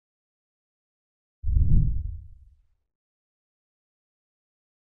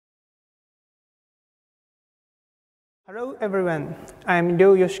Hello everyone, I'm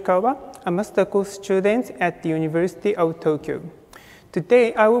Yoshikawa, a master course student at the University of Tokyo.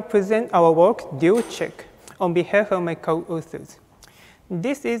 Today I will present our work, DualCheck, on behalf of my co-authors.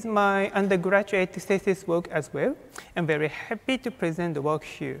 This is my undergraduate thesis work as well. I'm very happy to present the work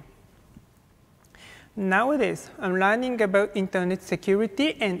here. Nowadays, learning about internet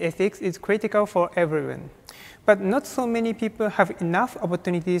security and ethics is critical for everyone, but not so many people have enough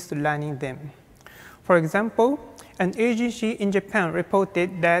opportunities to learning them. For example, an agency in Japan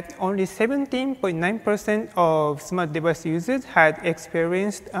reported that only 17.9% of smart device users had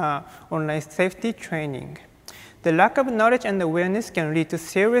experienced online safety training. The lack of knowledge and awareness can lead to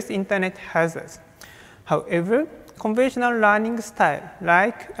serious internet hazards. However, conventional learning style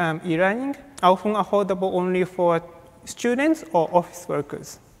like e-learning are often affordable only for students or office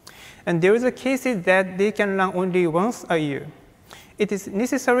workers. And there is a case that they can learn only once a year. It is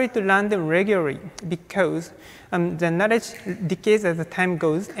necessary to learn them regularly because the knowledge decays as the time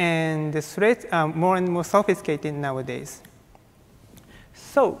goes and the threats are more and more sophisticated nowadays.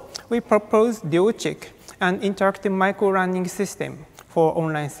 So we propose DualCheck, an interactive micro-learning system for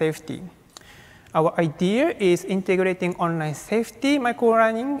online safety. Our idea is integrating online safety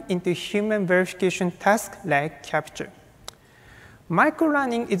micro-learning into human verification tasks like CAPTCHA.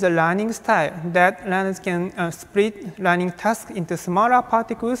 Micro-learning is a learning style that learners can split learning tasks into smaller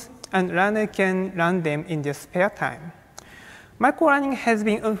particles and learners can learn them in their spare time. Micro-learning has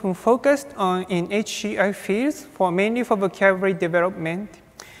been often focused on in HCI fields mainly for vocabulary development,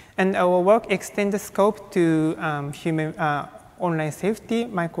 and our work extends the scope to human online safety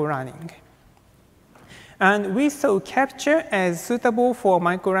micro-learning. And we saw CAPTCHA as suitable for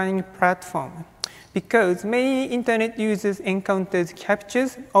micro-learning platform, because many internet users encounter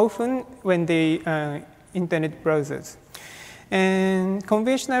CAPTCHAs often when they internet browsers. And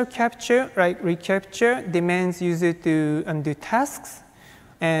conventional CAPTCHA, like reCAPTCHA, demands users to do tasks.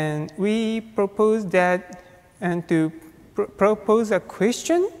 And we propose that to propose a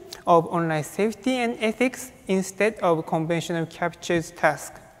question of online safety and ethics instead of conventional CAPTCHA's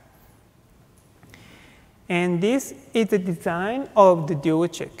task. And this is the design of the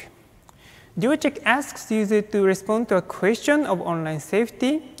DualCheck. DualCheck asks user to respond to a question of online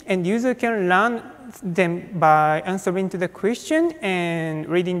safety, and user can learn them by answering to the question and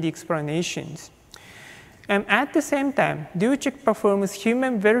reading the explanations. And at the same time, DualCheck performs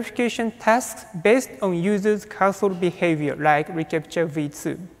human verification tasks based on users' cursor behavior, like reCAPTCHA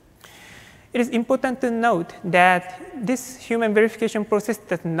v2. It is important to note that this human verification process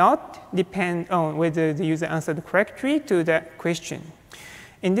does not depend on whether the user answered correctly to the question.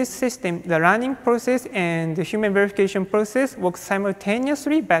 In this system, the learning process and the human verification process work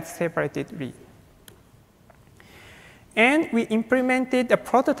simultaneously but separately. And we implemented a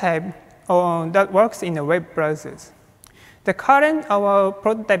prototype that works in the web browsers. The current our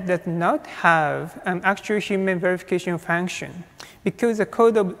prototype does not have an actual human verification function because the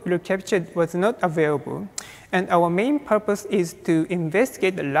code of reCAPTCHA was not available. And our main purpose is to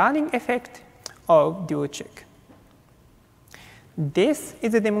investigate the learning effect of DualCheck. This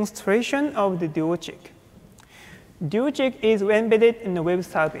is a demonstration of the DualCheck. DualCheck is embedded in a web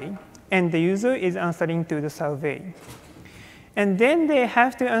survey, and the user is answering to the survey. And then they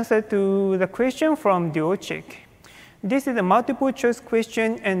have to answer to the question from DualCheck. This is a multiple choice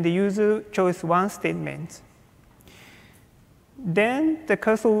question, and the user chose one statement. Then the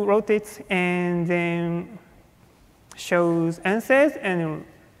cursor rotates and then shows answers and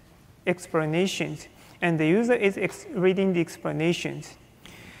explanations. And the user is reading the explanations.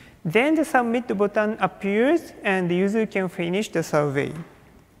 Then the submit button appears, and the user can finish the survey.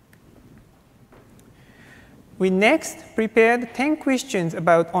 We next prepared 10 questions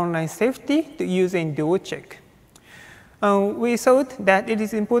about online safety to use in DualCheck. We thought that it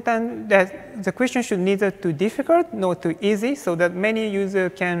is important that the question should neither too difficult nor too easy, so that many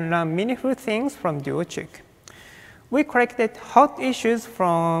users can learn meaningful things from DualCheck. We collected hot issues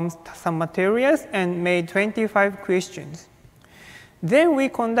from some materials and made 25 questions. Then we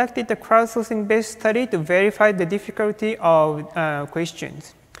conducted a crowdsourcing-based study to verify the difficulty of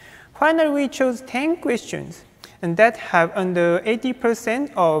questions. Finally, we chose 10 questions, and that have under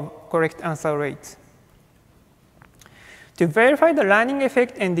 80% of correct answer rates. To verify the learning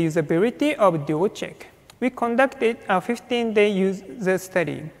effect and the usability of DualCheck, we conducted a 15-day user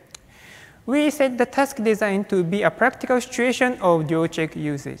study. We set the task design to be a practical situation of DualCheck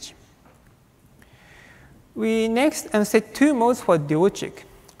usage. We next set two modes for DualCheck.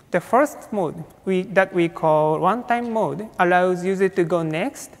 The first mode that we call one-time mode allows users to go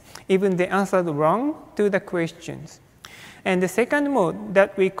next even they answered wrong to the questions. And the second mode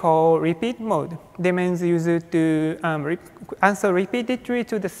that we call repeat mode demands the user to answer repeatedly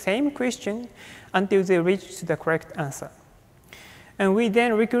to the same question until they reach the correct answer. And we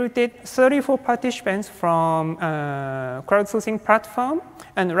then recruited 34 participants from crowdsourcing platform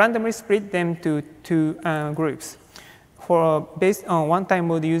and randomly split them to two groups based on one-time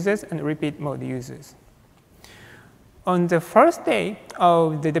mode users and repeat mode users. On the first day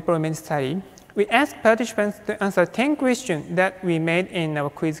of the deployment study, we asked participants to answer 10 questions that we made in our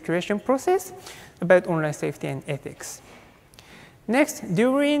quiz curation process about online safety and ethics. Next,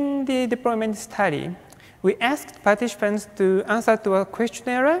 during the deployment study, we asked participants to answer to a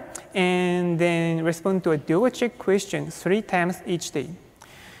questionnaire and then respond to a DualCheck question 3 times each day.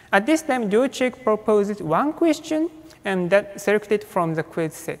 At this time, DualCheck proposed one question and that selected from the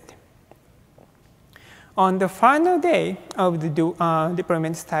quiz set. On the final day of the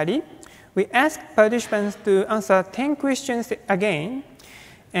deployment study, we asked participants to answer 10 questions again,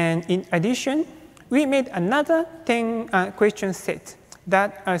 and in addition, we made another 10 question sets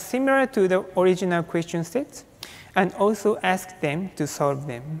that are similar to the original question sets, and also asked them to solve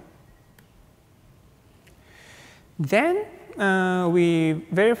them. Then we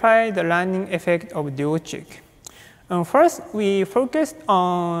verified the learning effect of DualCheck. First, we focused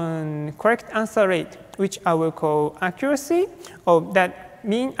on correct answer rate, which I will call accuracy of that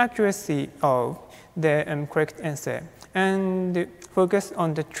mean accuracy of the correct answer, and focused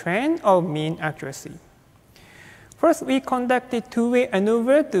on the trend of mean accuracy. First, we conducted two-way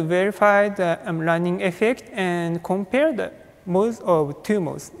ANOVA to verify the learning effect and compare the modes of two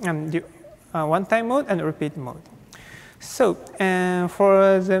modes, one-time mode and repeat mode. So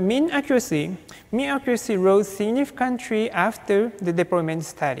for the mean accuracy rose significantly after the deployment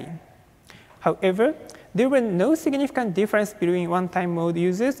study. However, there were no significant difference between one-time mode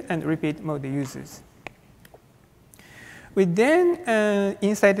users and repeat mode users. We then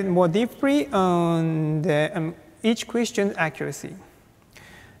insighted more deeply on the each question's accuracy.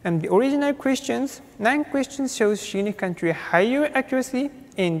 And the original questions, 9 questions show significantly higher accuracy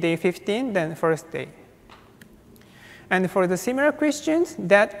in day 15 than first day. And for the similar questions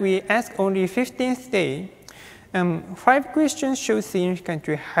that we asked only 15th day, 5 questions show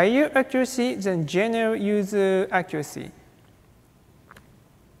significantly higher accuracy than general user accuracy.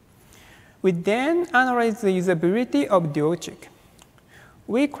 We then analyzed the usability of DualCheck.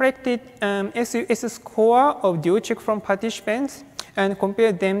 We collected SUS score of DualCheck from participants and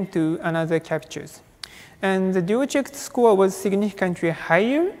compared them to another CAPTCHAs. And the DualCheck score was significantly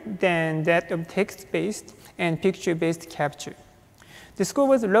higher than that of text-based and picture-based CAPTCHA. The score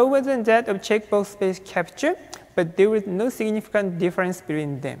was lower than that of checkbox-based CAPTCHA, but there was no significant difference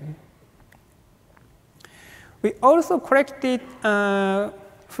between them. We also collected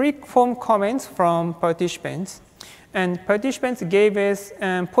free-form comments from participants, and participants gave us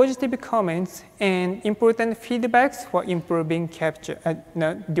positive comments and important feedbacks for improving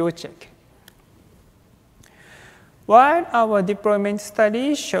DualCheck. While our deployment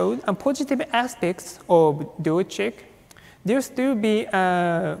study showed positive aspects of DualCheck, there will still be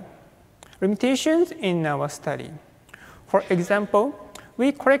limitations in our study. For example,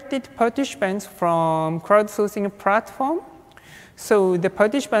 we collected participants from crowdsourcing platform, so the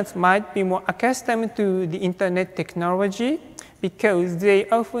participants might be more accustomed to the internet technology because they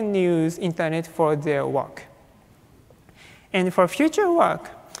often use internet for their work. And for future work,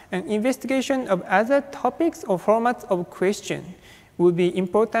 an investigation of other topics or formats of question will be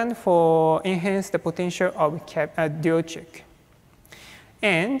important for enhance the potential of DualCheck.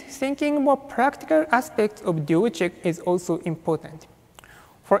 And thinking more practical aspects of DualCheck is also important.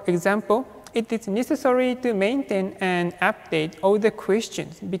 For example, it is necessary to maintain and update all the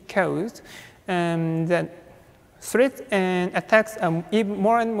questions because the threats and attacks are even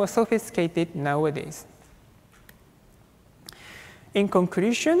more and more sophisticated nowadays. In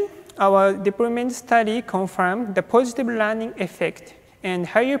conclusion, our deployment study confirmed the positive learning effect and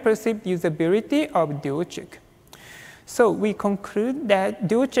higher perceived usability of DualCheck. So we conclude that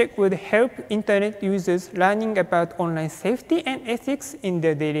DualCheck would help internet users learning about online safety and ethics in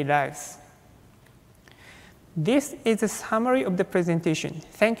their daily lives. This is a summary of the presentation.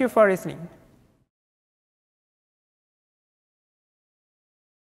 Thank you for listening.